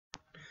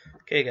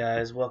Okay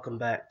guys, welcome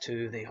back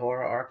to the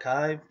Horror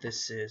Archive.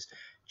 This is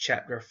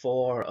Chapter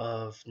 4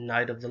 of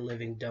Night of the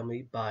Living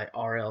Dummy by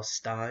R.L.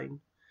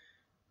 Stine.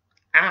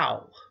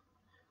 Ow!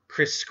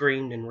 Kris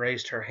screamed and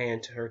raised her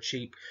hand to her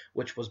cheek,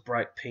 which was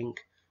bright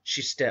pink.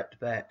 She stepped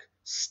back.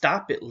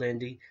 Stop it,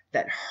 Lindy.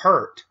 That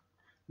hurt.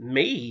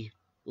 Me?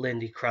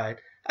 Lindy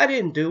cried. I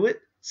didn't do it.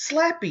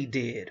 Slappy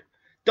did.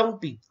 Don't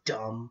be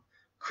dumb,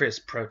 Kris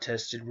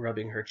protested,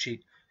 rubbing her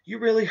cheek. You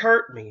really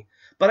hurt me.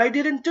 But I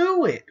didn't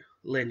do it,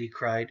 Lindy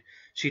cried.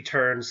 She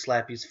turned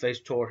Slappy's face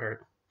toward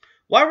her.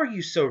 Why were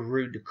you so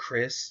rude to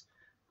Kris?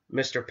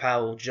 Mr.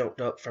 Powell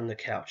jumped up from the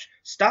couch.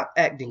 Stop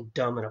acting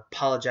dumb and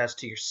apologize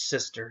to your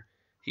sister,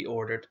 he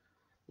ordered.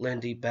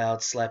 Lindy bowed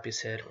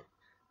Slappy's head.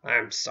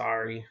 I'm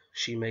sorry,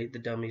 she made the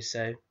dummy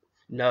say.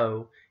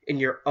 No, in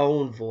your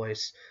own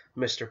voice,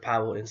 Mr.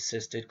 Powell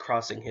insisted,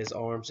 crossing his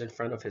arms in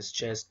front of his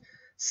chest.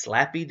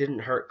 Slappy didn't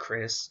hurt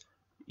Kris.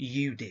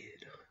 You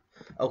did.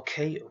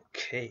 Okay,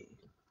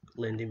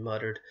 Lindy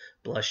muttered,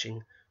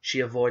 blushing.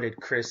 She avoided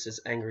Kris's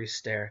angry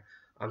stare.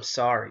 I'm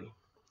sorry.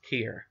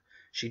 Here.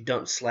 She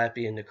dumped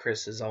Slappy into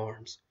Kris's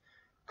arms.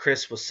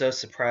 Kris was so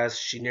surprised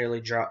she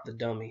nearly dropped the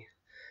dummy.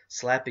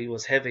 Slappy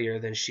was heavier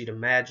than she'd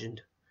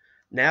imagined.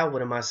 Now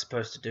what am I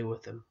supposed to do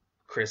with him?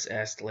 Kris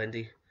asked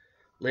Lindy.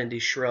 Lindy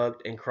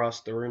shrugged and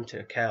crossed the room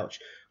to a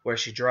couch, where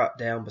she dropped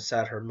down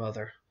beside her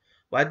mother.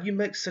 Why do you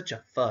make such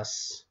a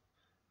fuss?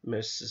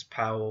 Mrs.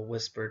 Powell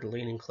whispered,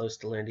 leaning close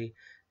to Lindy.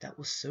 That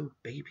was so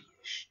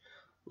babyish.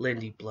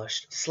 Lindy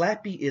blushed.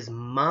 Slappy is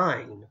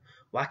mine.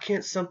 Why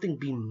can't something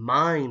be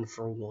mine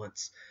for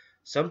once?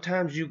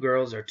 Sometimes you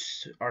girls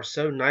are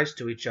so nice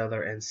to each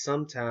other, and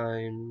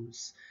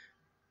sometimes...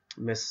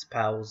 Mrs.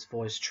 Powell's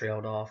voice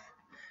trailed off.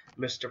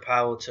 Mr.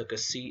 Powell took a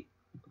seat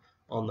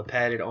on the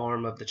padded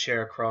arm of the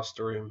chair across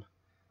the room.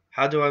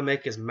 How do I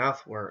make his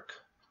mouth work?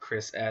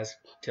 Kris asked,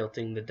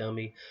 tilting the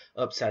dummy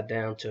upside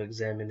down to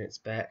examine its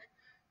back.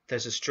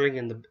 There's a string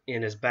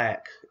in his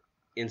back,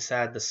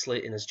 inside the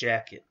slit in his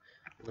jacket,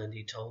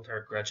 Lindy told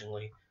her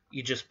grudgingly.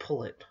 You just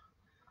pull it.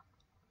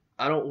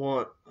 I don't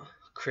want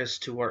Kris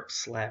to work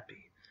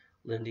Slappy,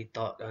 Lindy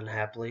thought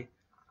unhappily.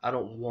 I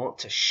don't want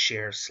to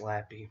share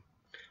Slappy.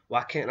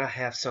 Why can't I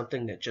have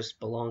something that just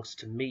belongs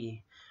to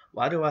me?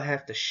 Why do I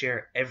have to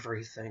share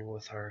everything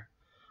with her?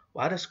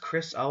 Why does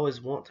Kris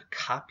always want to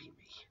copy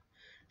me?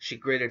 She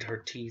gritted her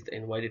teeth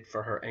and waited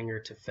for her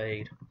anger to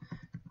fade.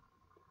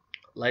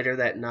 Later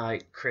that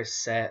night, Kris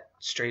sat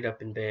straight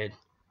up in bed.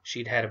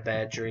 She'd had a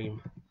bad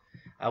dream.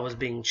 I was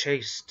being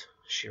chased,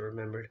 she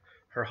remembered,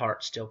 her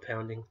heart still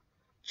pounding.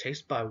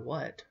 Chased by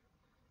what?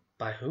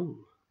 By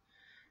whom?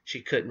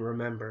 She couldn't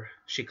remember.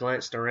 She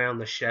glanced around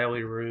the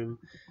shadowy room,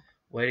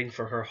 waiting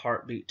for her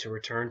heartbeat to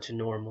return to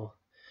normal.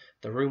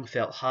 The room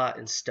felt hot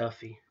and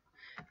stuffy,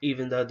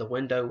 even though the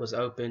window was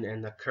open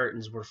and the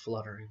curtains were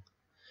fluttering.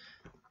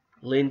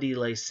 Lindy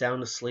lay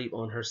sound asleep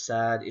on her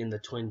side in the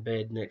twin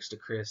bed next to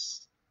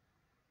Kris.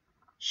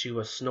 She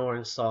was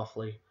snoring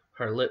softly,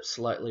 her lips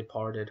slightly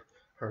parted,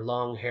 her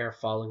long hair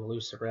falling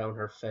loose around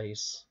her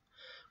face.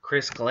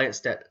 Kris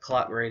glanced at the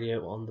clock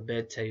radio on the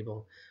bed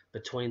table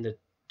between the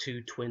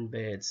two twin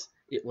beds.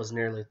 It was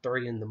nearly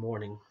 3 in the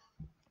morning.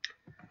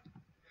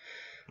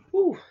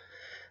 Whew.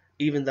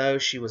 Even though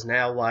she was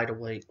now wide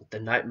awake, the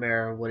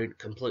nightmare wouldn't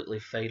completely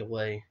fade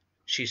away.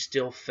 She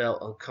still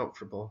felt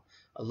uncomfortable,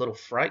 a little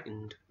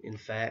frightened, in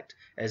fact,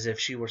 as if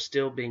she were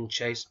still being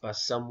chased by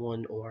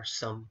someone or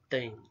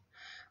something.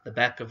 The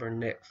back of her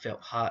neck felt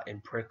hot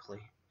and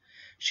prickly.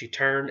 She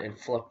turned and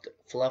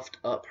fluffed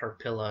up her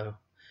pillow,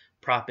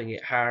 propping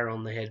it higher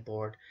on the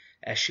headboard.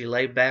 As she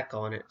lay back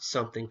on it,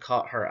 something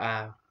caught her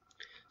eye.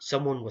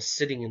 Someone was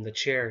sitting in the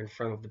chair in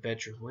front of the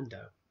bedroom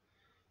window.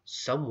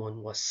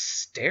 Someone was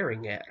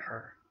staring at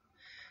her.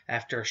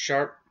 After a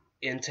sharp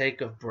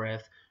intake of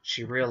breath,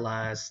 she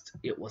realized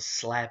it was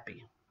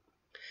Slappy.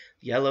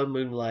 Yellow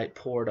moonlight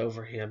poured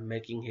over him,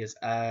 making his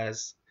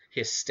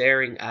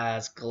staring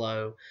eyes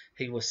glow.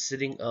 He was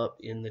sitting up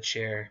in the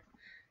chair,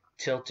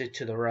 tilted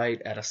to the right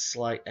at a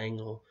slight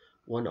angle,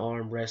 one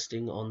arm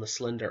resting on the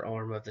slender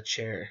arm of the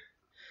chair.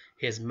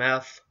 His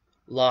mouth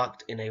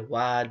locked in a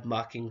wide,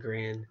 mocking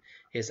grin.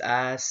 His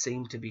eyes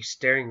seemed to be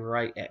staring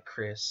right at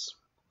Kris.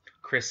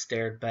 Kris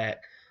stared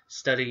back,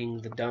 studying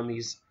the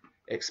dummy's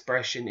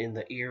expression in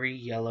the eerie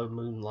yellow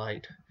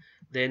moonlight.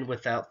 Then,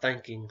 without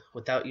thinking,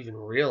 without even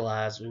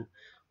realizing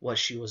what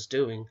she was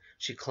doing,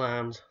 she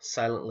climbed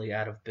silently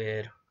out of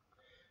bed.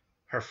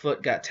 Her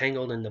foot got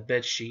tangled in the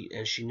bedsheet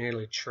and she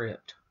nearly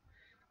tripped.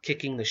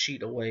 Kicking the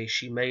sheet away,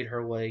 she made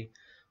her way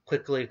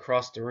quickly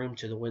across the room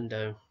to the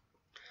window.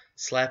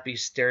 Slappy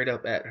stared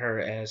up at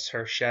her as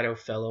her shadow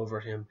fell over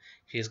him.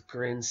 His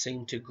grin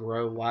seemed to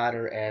grow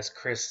wider as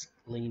Kris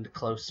leaned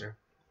closer.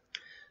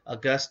 A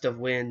gust of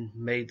wind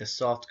made the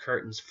soft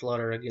curtains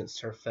flutter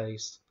against her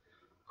face.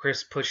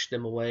 Kris pushed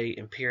them away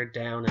and peered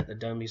down at the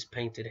dummy's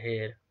painted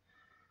head.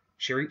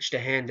 She reached a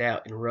hand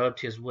out and rubbed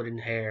his wooden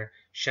hair,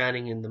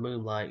 shining in the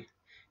moonlight.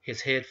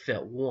 His head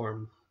felt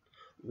warm,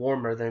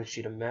 warmer than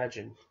she'd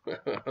imagined.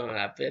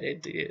 I bet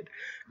it did.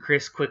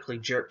 Kris quickly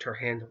jerked her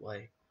hand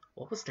away.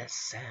 What was that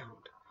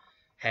sound?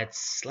 Had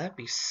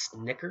Slappy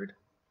snickered?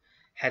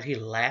 Had he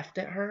laughed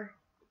at her?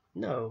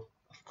 No,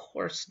 of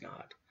course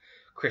not.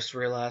 Kris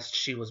realized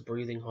she was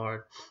breathing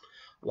hard.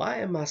 Why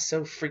am I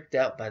so freaked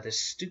out by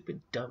this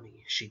stupid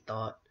dummy? She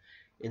thought.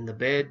 In the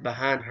bed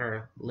behind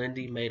her,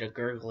 Lindy made a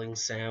gurgling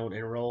sound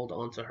and rolled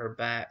onto her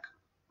back.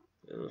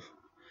 Ugh.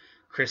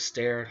 Kris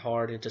stared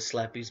hard into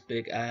Slappy's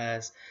big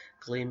eyes,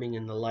 gleaming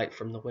in the light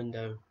from the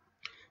window.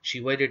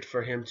 She waited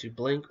for him to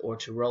blink or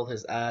to roll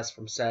his eyes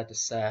from side to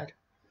side.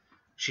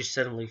 She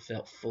suddenly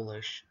felt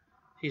foolish.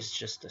 He's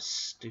just a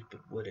stupid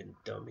wooden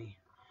dummy,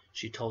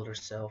 she told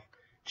herself.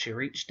 She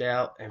reached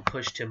out and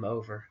pushed him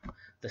over.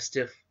 The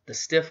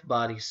stiff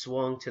body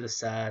swung to the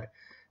side.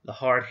 The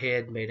hard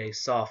head made a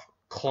soft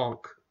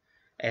clunk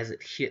as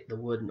it hit the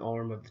wooden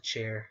arm of the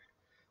chair.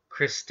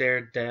 Kris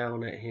stared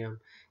down at him,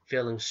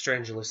 feeling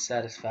strangely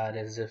satisfied,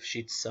 as if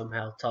she'd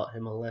somehow taught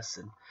him a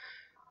lesson.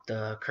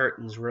 The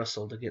curtains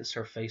rustled against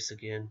her face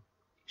again.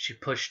 She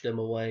pushed them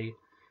away.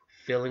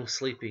 Feeling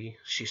sleepy,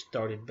 she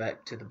started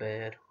back to the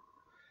bed.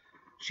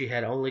 She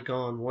had only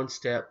gone one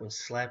step when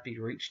Slappy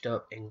reached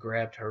up and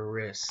grabbed her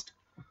wrist.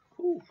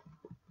 Ooh,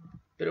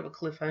 bit of a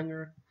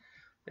cliffhanger.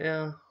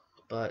 Yeah,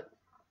 but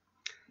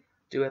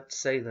do have to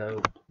say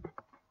though,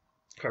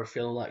 her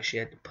feeling like she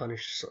had to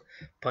punish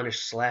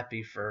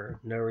Slappy for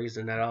no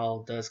reason at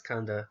all does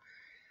kind of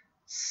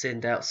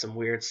send out some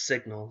weird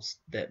signals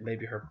that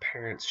maybe her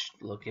parents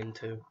should look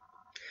into.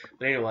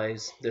 But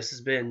anyways, this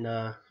has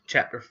been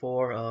chapter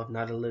 4 of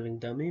Not a Living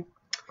Dummy,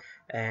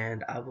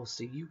 and I will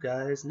see you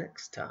guys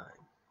next time.